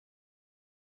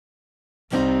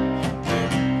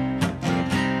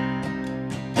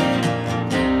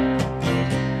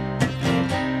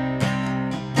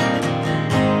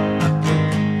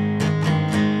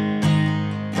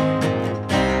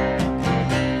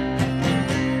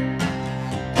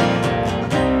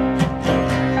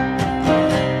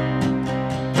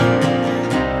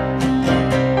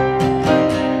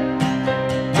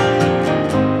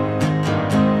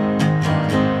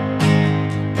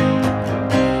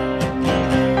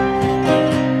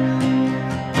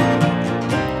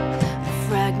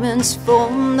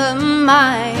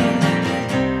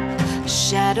mind.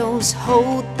 Shadows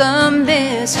hold the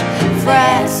mist,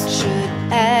 fractured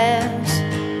as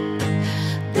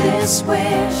this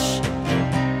wish.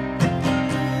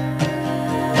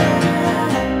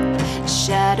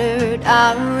 Shattered, I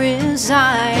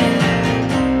resign.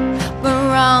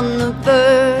 We're on the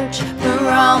verge,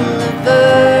 we're on the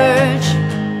verge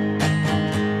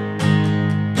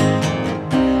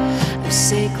of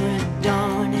sacred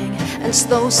dawning. And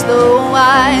slow, slow,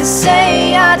 I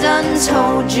say I done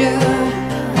told you.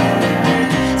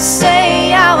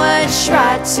 Say how I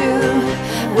tried to,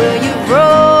 where you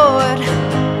roared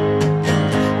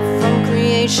from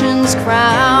creation's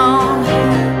crown.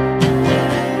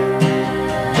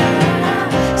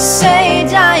 Say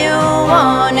dire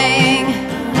warning,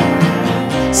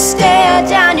 stare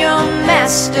down your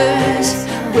masters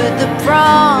with the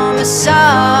promise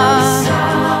of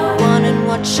wanting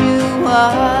what you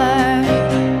are.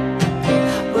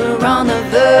 We're on the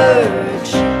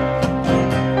verge.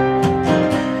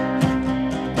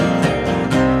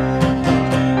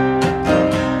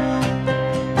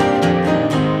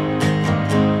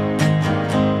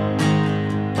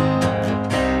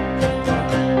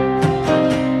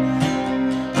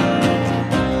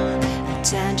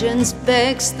 Tangents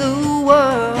vex the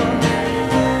world.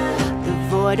 The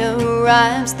void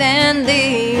arrives, then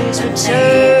leaves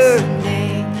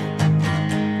returning,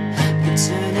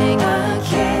 returning a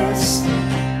kiss.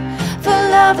 For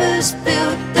lovers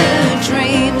built the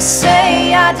dream.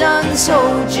 Say I done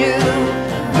told you.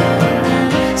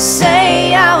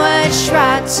 Say how I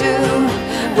tried to,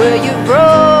 where you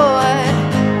roared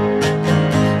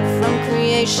from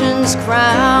creation's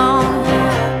crown.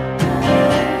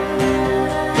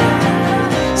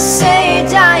 Say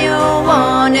dire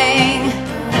warning,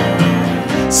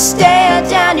 stare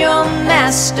down your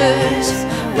masters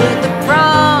with the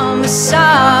promise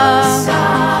of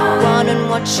wanting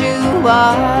what you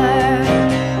are.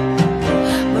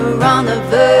 We're on the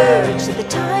verge of the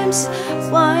times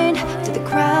wind to the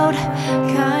crowd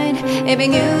kind,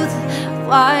 aiming youth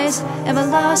wise, ever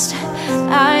lost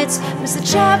eyes. Miss the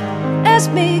chap as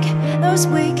meek, those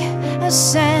weak as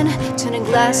sand, turning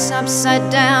glass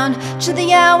upside down to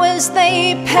the hours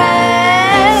they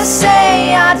pass.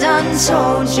 Say I done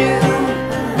told you.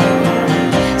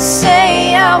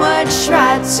 Say how I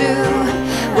tried to,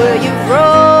 where you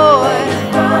roared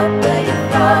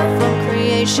from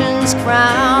creation's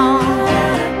crown.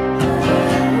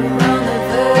 We're on the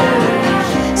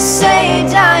verge. Say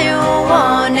dire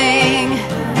warning,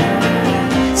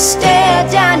 stare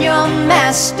down your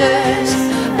masters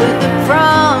with the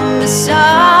promise of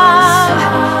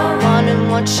wanting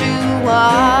what you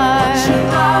are.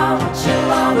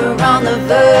 We're on the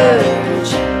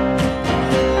verge.